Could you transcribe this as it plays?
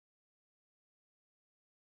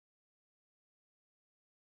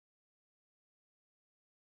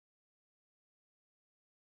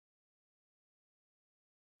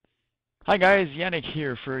Hi guys, Yanik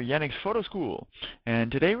here for Yanik's Photo School.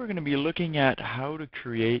 And today we're going to be looking at how to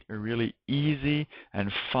create a really easy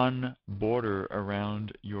and fun border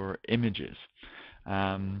around your images.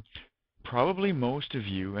 Um, Probably most of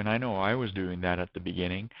you, and I know I was doing that at the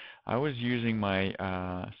beginning, I was using my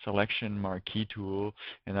selection marquee tool,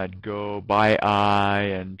 and I'd go by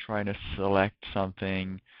eye and trying to select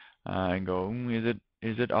something and go,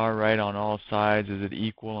 is it all right on all sides? Is it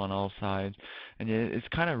equal on all sides? And it's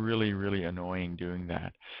kind of really annoying doing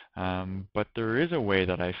that. But there is a way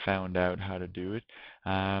that I found out how to do it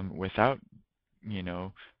without, you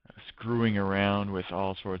know, screwing around with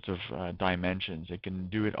all sorts of dimensions. It can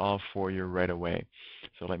do it all for you right away.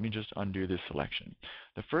 So let me just undo this selection.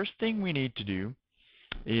 The first thing we need to do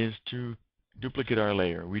is to duplicate our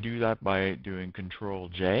layer. We do that by doing Control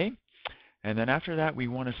J, and then after that we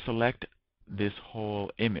want to select this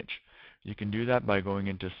whole image. You can do that by going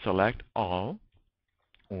into Select All,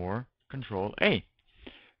 or Control A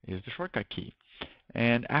is the shortcut key.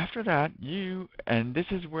 And after that, and this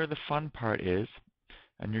is where the fun part is,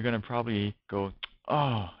 and you're going to probably go,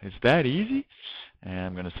 oh, it's that easy? And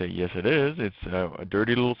I'm going to say, yes, it is. It's a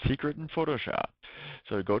dirty little secret in Photoshop.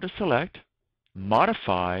 So go to Select,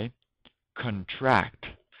 Modify, Contract.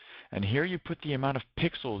 And here you put the amount of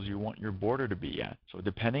pixels you want your border to be at. So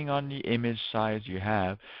depending on the image size you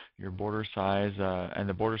have, your border size and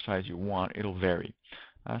the border size you want, it'll vary.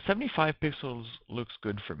 75 pixels looks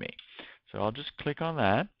good for me. So I'll just click on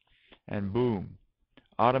that, and boom.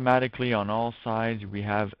 Automatically on all sides we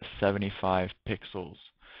have 75 pixels.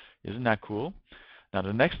 Isn't that cool? Now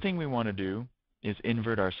the next thing we want to do is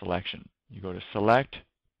invert our selection. You go to Select,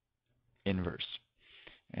 Inverse.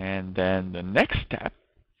 And then the next step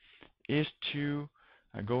is to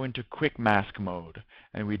go into Quick Mask mode.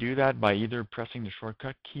 And we do that by either pressing the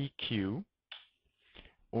shortcut key Q,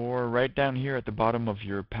 or right down here at the bottom of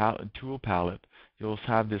your tool palette, you'll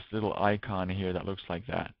have this little icon here that looks like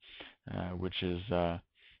that, which is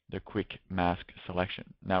the quick mask selection.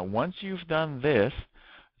 Now once you've done this,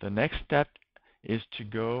 the next step is to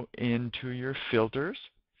go into your filters,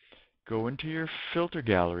 go into your filter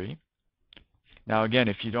gallery. Now again,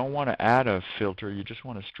 if you don't want to add a filter, you just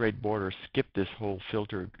want a straight border, skip this whole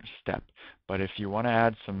filter step. But if you want to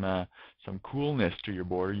add some coolness to your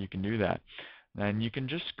border, you can do that. And you can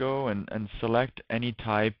just go and select any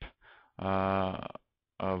type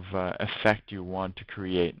of effect you want to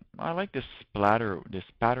create. I like this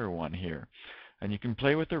spatter one here. And you can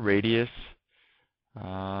play with the radius.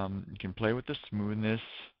 You can play with the smoothness.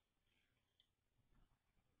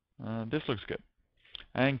 This looks good.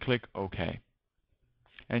 And click OK.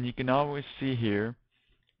 And you can always see here,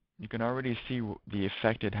 you can already see the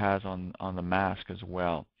effect it has on the mask as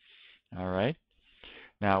well. All right.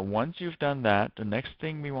 Now once you've done that, the next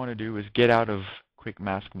thing we want to do is get out of quick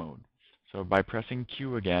mask mode. So by pressing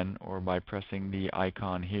Q again, or by pressing the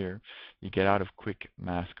icon here, you get out of quick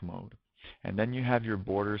mask mode. And then you have your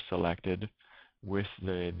border selected with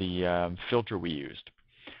the filter we used.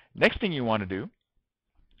 Next thing you want to do,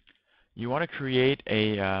 you want to create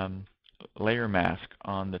a layer mask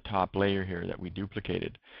on the top layer here that we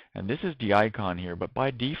duplicated. And this is the icon here, but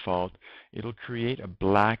by default, it'll create a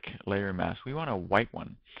black layer mask. We want a white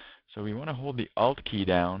one. So we want to hold the Alt key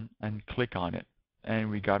down and click on it.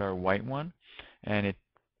 And we got our white one, and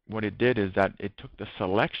what it did is that it took the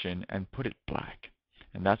selection and put it black,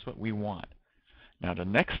 and that's what we want. Now the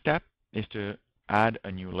next step is to add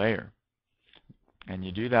a new layer, and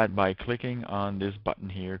you do that by clicking on this button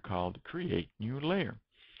here called Create New Layer,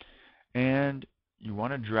 and you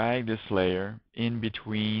want to drag this layer in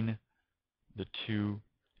between the two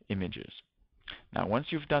images. Now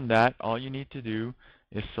once you've done that, all you need to do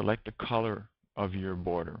is select the color of your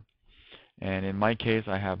border. And in my case,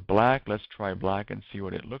 I have black. Let's try black and see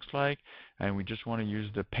what it looks like. And we just want to use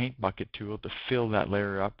the paint bucket tool to fill that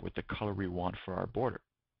layer up with the color we want for our border.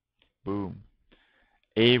 Boom.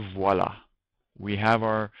 Et voila. We have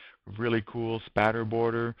our really cool spatter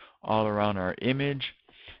border all around our image.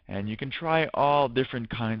 And you can try all different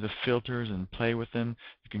kinds of filters and play with them.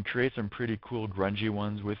 You can create some pretty cool grungy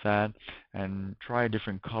ones with that, and try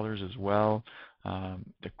different colors as well.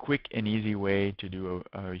 The quick and easy way to do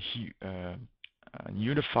a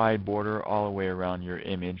unified border all the way around your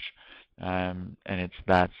image, and it's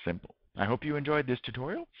that simple. I hope you enjoyed this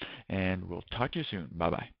tutorial, and we'll talk to you soon.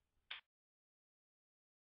 Bye-bye.